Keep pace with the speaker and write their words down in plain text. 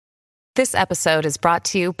This episode is brought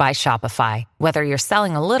to you by Shopify. Whether you're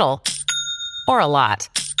selling a little or a lot,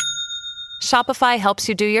 Shopify helps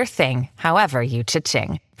you do your thing, however you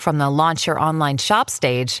cha-ching. From the launch your online shop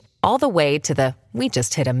stage, all the way to the we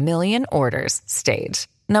just hit 1 million orders stage.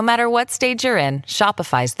 No matter what stage you're in,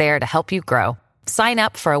 Shopify's there to help you grow. Sign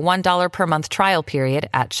up for a $1 per month trial period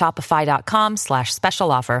at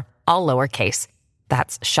shopify.com/special offer, all lowercase.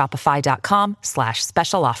 That's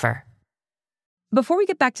shopify.com/special offer. Before we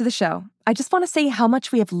get back to the show, I just want to say how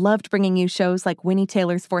much we have loved bringing you shows like Winnie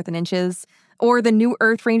Taylor's 4th and Inches, or the new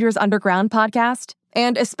Earth Rangers Underground podcast,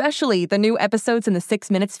 and especially the new episodes in the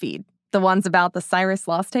 6 Minutes feed, the ones about the Cyrus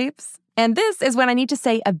Lost tapes. And this is when I need to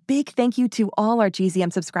say a big thank you to all our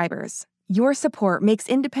GZM subscribers. Your support makes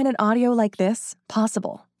independent audio like this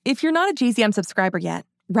possible. If you're not a GZM subscriber yet,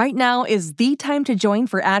 right now is the time to join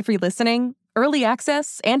for ad-free listening, early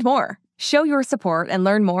access, and more. Show your support and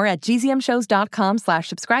learn more at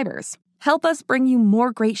gzmshows.com/subscribers. Help us bring you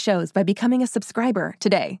more great shows by becoming a subscriber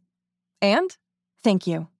today. And thank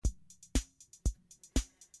you.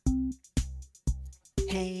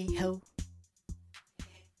 Hey ho.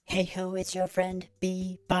 Hey ho, it's your friend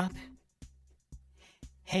BeeBop.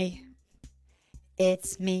 Hey,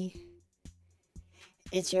 it's me.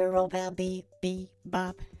 It's your old pal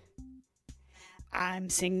BeeBop.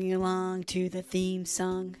 I'm singing along to the theme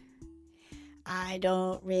song. I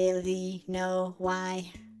don't really know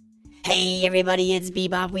why. Hey everybody, it's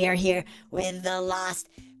BeeBop. We are here with the lost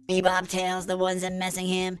BeeBop tales, the ones that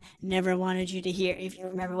Messingham never wanted you to hear. If you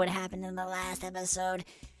remember what happened in the last episode,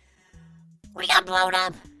 we got blown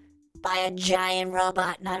up by a giant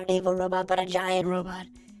robot. Not an evil robot, but a giant robot.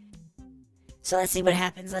 So let's see what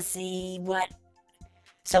happens. Let's see what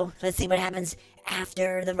happens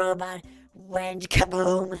after the robot went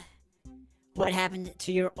kaboom. What happened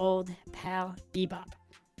to your old pal BeeBop?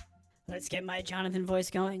 Let's get my Jonathan voice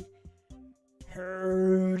going.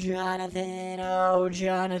 Oh, Jonathan, oh,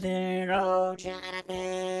 Jonathan, oh,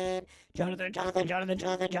 Jonathan. Jonathan.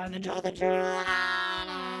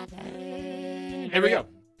 There we go.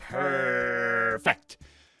 Perfect.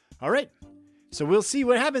 All right. So we'll see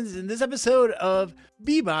what happens in this episode of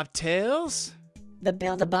BeeBop Tales. The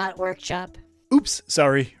Build-A-Bot Workshop. Oops,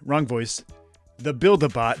 sorry, wrong voice. The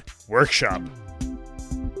Build-A-Bot Workshop.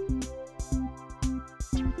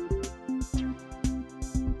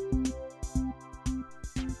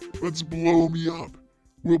 Let's blow me up.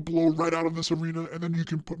 We'll blow right out of this arena, and then you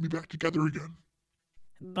can put me back together again.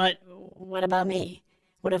 But what about me?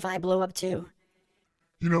 What if I blow up too?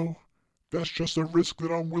 You know, that's just a risk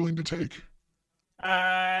that I'm willing to take.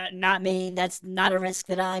 Not me. That's not a risk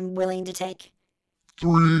that I'm willing to take.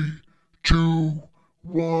 3, 2,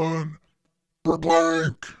 1,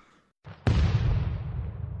 blank.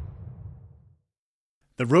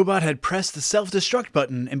 The robot had pressed the self-destruct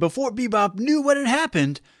button, and before BeeBop knew what had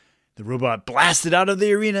happened, the robot blasted out of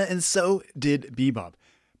the arena, and so did BeeBop.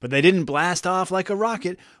 But they didn't blast off like a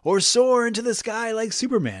rocket or soar into the sky like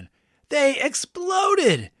Superman. They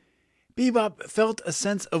exploded! BeeBop felt a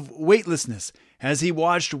sense of weightlessness as he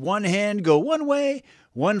watched one hand go one way,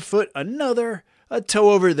 one foot another, a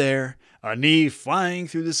toe over there, a knee flying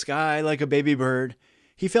through the sky like a baby bird.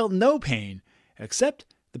 He felt no pain, except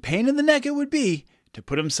the pain in the neck it would be to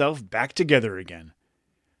put himself back together again.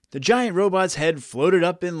 The giant robot's head floated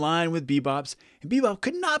up in line with BeeBop's, and BeeBop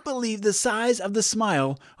could not believe the size of the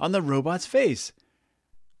smile on the robot's face.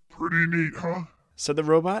 Pretty neat, huh? Said the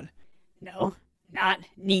robot. No, not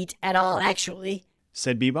neat at all, actually,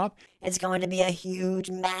 said BeeBop. It's going to be a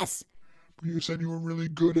huge mess. You said you were really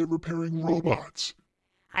good at repairing robots.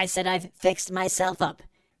 I said I've fixed myself up,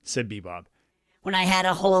 said BeeBop. When I had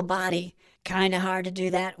a whole body. Kinda hard to do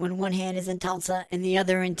that when one hand is in Tulsa and the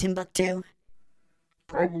other in Timbuktu.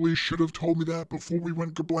 Probably should have told me that before we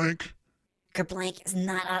went kablank. Kablank is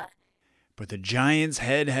not a... But the giant's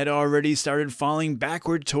head had already started falling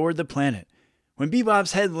backward toward the planet. When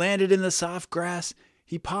BeeBop's head landed in the soft grass,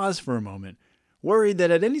 he paused for a moment, worried that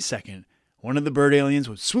at any second, one of the bird aliens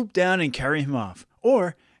would swoop down and carry him off,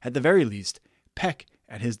 or, at the very least, peck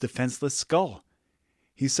at his defenseless skull.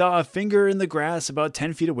 He saw a finger in the grass about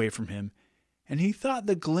 10 feet away from him, and he thought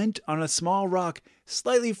the glint on a small rock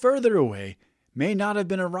slightly further away may not have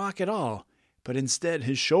been a rock at all, but instead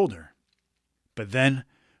his shoulder. But then,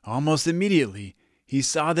 almost immediately, he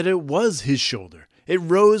saw that it was his shoulder. It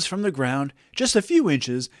rose from the ground just a few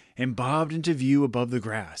inches and bobbed into view above the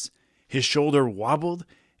grass. His shoulder wobbled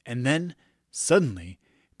and then, suddenly,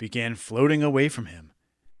 began floating away from him.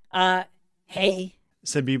 Hey,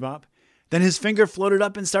 said BeeBop. Then his finger floated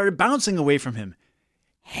up and started bouncing away from him.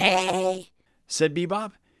 Hey, said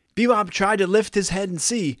BeeBop. BeeBop tried to lift his head and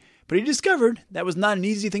see, but he discovered that was not an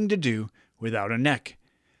easy thing to do without a neck.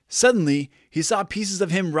 Suddenly, he saw pieces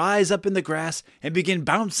of him rise up in the grass and begin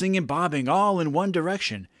bouncing and bobbing all in one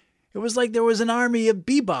direction. It was like there was an army of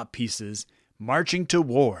BeeBop pieces marching to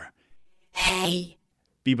war. Hey!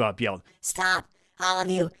 BeeBop yelled. Stop, all of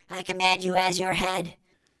you. I command you as your head.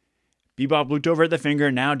 BeeBop looked over at the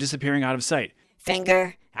finger, now disappearing out of sight.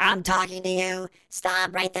 Finger, I'm talking to you.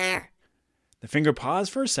 Stop right there. The finger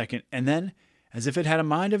paused for a second, and then, as if it had a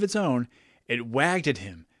mind of its own, it wagged at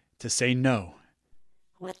him to say no.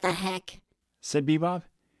 What the heck? Said BeeBop.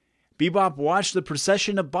 BeeBop watched the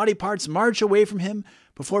procession of body parts march away from him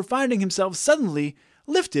before finding himself suddenly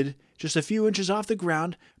lifted just a few inches off the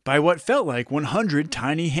ground by what felt like 100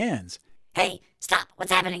 tiny hands. Hey, stop.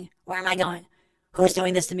 What's happening? Where am I going? Who's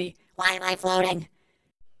doing this to me? Why am I floating?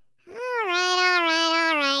 All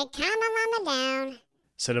right. Calm down.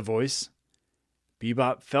 Said a voice.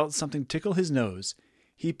 BeeBop felt something tickle his nose.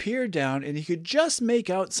 He peered down and he could just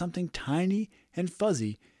make out something tiny and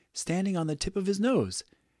fuzzy standing on the tip of his nose.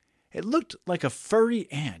 It looked like a furry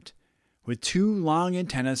ant with 2 long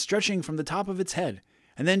antennae stretching from the top of its head,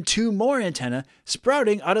 and then 2 more antennae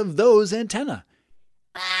sprouting out of those antennae.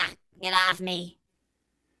 Ah, get off me.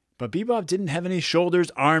 But BeeBop didn't have any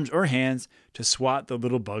shoulders, arms, or hands to swat the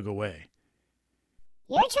little bug away.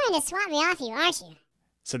 You're trying to swat me off you, aren't you?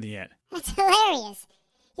 Said the ant. That's hilarious.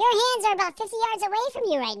 Your hands are about 50 yards away from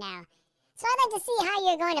you right now. So I'd like to see how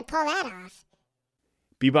you're going to pull that off.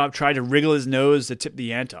 BeeBop tried to wriggle his nose to tip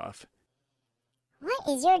the ant off. What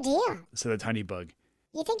is your deal? Said the tiny bug.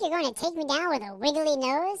 You think you're going to take me down with a wiggly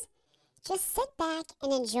nose? Just sit back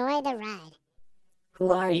and enjoy the ride.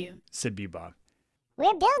 Who are you? Said BeeBop.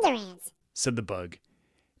 We're builder ants. Said the bug.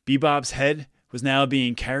 BeeBop's head was now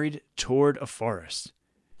being carried toward a forest.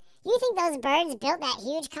 You think those birds built that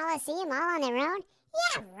huge coliseum all on their own?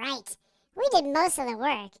 Yeah, right. We did most of the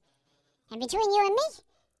work. And between you and me,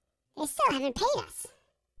 they still haven't paid us.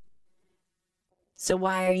 So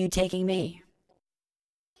why are you taking me?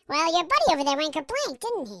 Well, your buddy over there went kablank,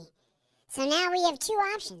 didn't he? So now we have 2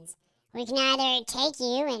 options. We can either take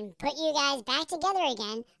you and put you guys back together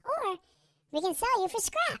again, or we can sell you for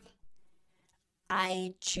scrap.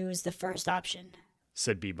 I choose the first option.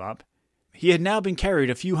 Said BeeBop. He had now been carried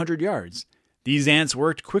a few hundred yards. These ants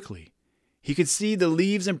worked quickly. He could see the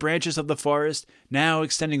leaves and branches of the forest now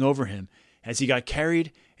extending over him as he got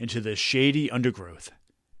carried into the shady undergrowth.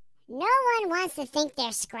 No one wants to think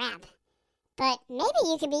they're scrap. But maybe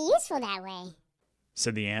you could be useful that way.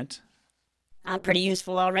 Said the ant. I'm pretty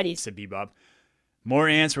useful already. Said BeeBop. More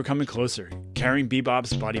ants were coming closer, carrying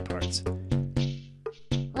BeeBop's body parts.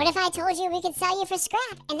 What if I told you we could sell you for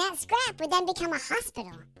scrap, and that scrap would then become a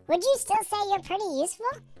hospital? Would you still say you're pretty useful?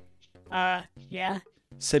 Yeah.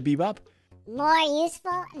 Said BeeBop. More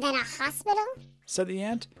useful than a hospital? Said the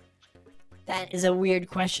ant. That is a weird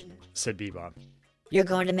question. Said BeeBop. You're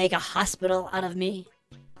going to make a hospital out of me?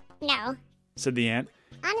 No. Said the ant.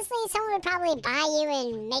 Honestly, someone would probably buy you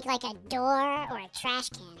and make like a door or a trash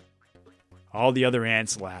can. All the other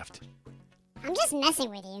ants laughed. I'm just messing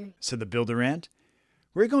with you. Said the builder ant.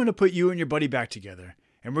 We're going to put you and your buddy back together,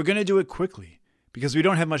 and we're going to do it quickly, because we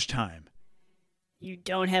don't have much time. You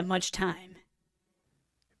don't have much time.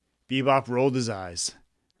 BeeBop rolled his eyes.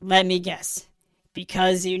 Let me guess.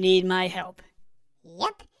 Because you need my help.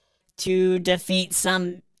 Yep. To defeat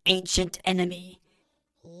some ancient enemy.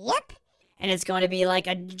 Yep. And it's going to be like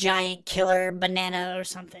a giant killer banana or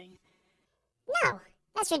something. No,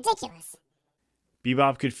 that's ridiculous.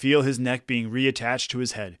 BeeBop could feel his neck being reattached to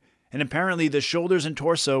his head, and apparently the shoulders and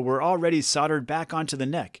torso were already soldered back onto the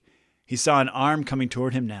neck. He saw an arm coming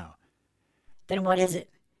toward him now. Then what is it?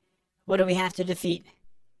 What do we have to defeat?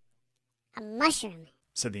 A mushroom.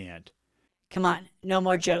 Said the ant. Come on, no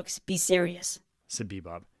more jokes. Be serious. Said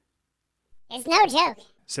BeeBop. It's no joke.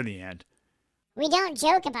 Said the ant. We don't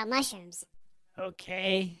joke about mushrooms.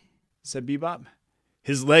 Okay. Said BeeBop.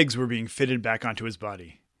 His legs were being fitted back onto his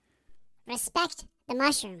body. Respect the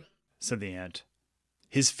mushroom. Said the ant.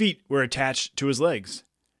 His feet were attached to his legs.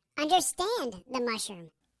 Understand the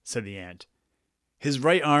mushroom. Said the ant. His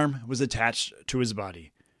right arm was attached to his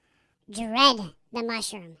body. Dread the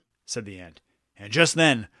mushroom. Said the ant. And just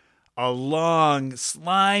then, a long,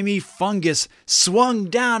 slimy fungus swung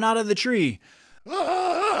down out of the tree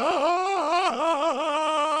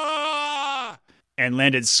and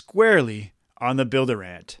landed squarely on the builder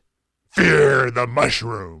ant. Fear the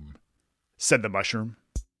mushroom, said the mushroom.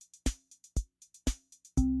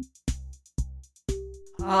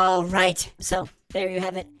 All right. So, there you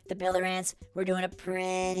have it. The builder ants were doing a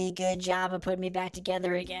pretty good job of putting me back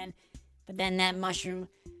together again. But then that mushroom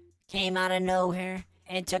came out of nowhere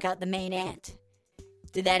and took out the main ant.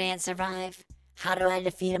 Did that ant survive? How do I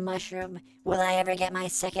defeat a mushroom? Will I ever get my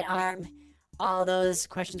second arm? All those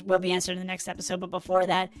questions will be answered in the next episode, but before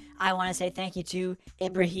that, I want to say thank you to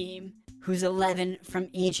Ibrahim, who's 11 from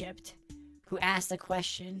Egypt, who asked the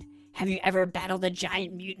question, have you ever battled a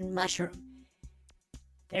giant mutant mushroom?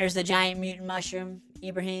 There's the giant mutant mushroom,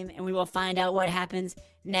 Ibrahim, and we will find out what happens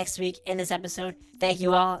next week in this episode. Thank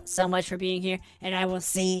you all so much for being here, and I will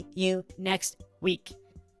see you next week.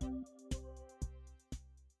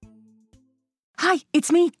 Hi,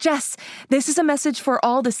 it's me, Jess. This is a message for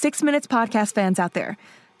all the 6 Minutes podcast fans out there.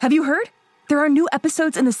 Have you heard? There are new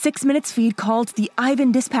episodes in the 6 Minutes feed called the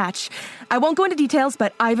Ivan Dispatch. I won't go into details,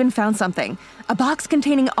 but Ivan found something. A box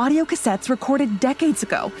containing audio cassettes recorded decades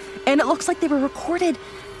ago, and it looks like they were recorded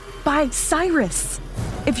by Cyrus.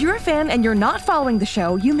 If you're a fan and you're not following the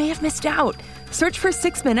show, you may have missed out. Search for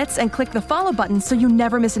 6 Minutes and click the follow button so you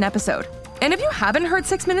never miss an episode. And if you haven't heard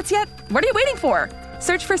 6 Minutes yet, what are you waiting for?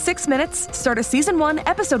 Search for 6 Minutes, start a Season 1,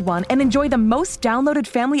 Episode 1, and enjoy the most downloaded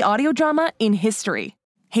family audio drama in history.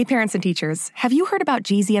 Hey parents and teachers, have you heard about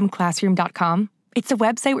gzmclassroom.com? It's a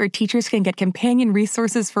website where teachers can get companion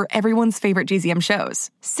resources for everyone's favorite GZM shows.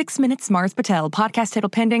 6 Minutes, Mars Patel, Podcast Title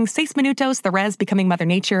Pending, 6 Minutos, The Res, Becoming Mother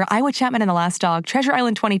Nature, Iowa Chapman and the Last Dog, Treasure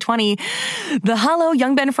Island 2020, The Hollow,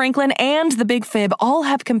 Young Ben Franklin, and The Big Fib all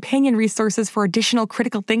have companion resources for additional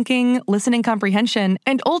critical thinking, listening comprehension,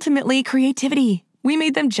 and ultimately creativity. We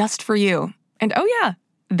made them just for you. And oh yeah,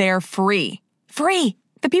 they're free. Free!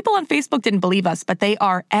 The people on Facebook didn't believe us, but they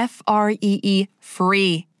are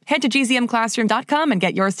free. Head to gzmclassroom.com and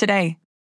get yours today.